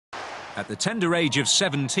At the tender age of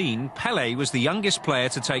 17, Pele was the youngest player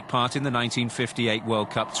to take part in the 1958 World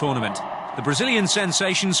Cup tournament. The Brazilian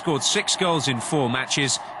sensation scored 6 goals in 4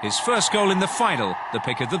 matches, his first goal in the final, the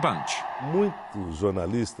pick of the bunch.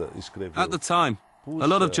 At the time, a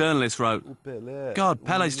lot of journalists wrote, "God,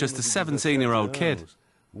 Pele's just a 17-year-old kid.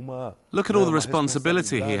 Look at all the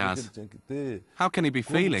responsibility he has. How can he be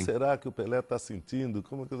feeling?"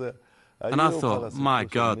 And I thought, my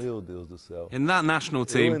God, in that national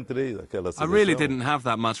team, I really didn't have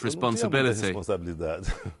that much responsibility.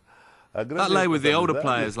 That lay with the older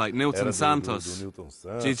players like Nilton Santos,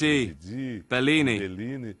 Gigi,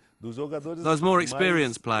 Bellini, those more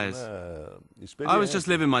experienced players. I was just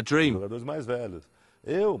living my dream.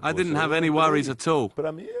 I didn't have any worries at all.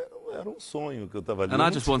 And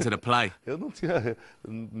I just wanted to play. I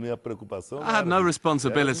had no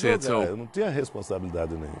responsibility at all.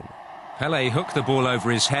 Pele hooked the ball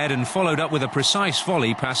over his head and followed up with a precise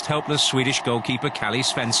volley past helpless Swedish goalkeeper Kalle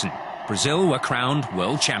Svensson. Brazil were crowned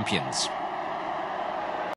world champions.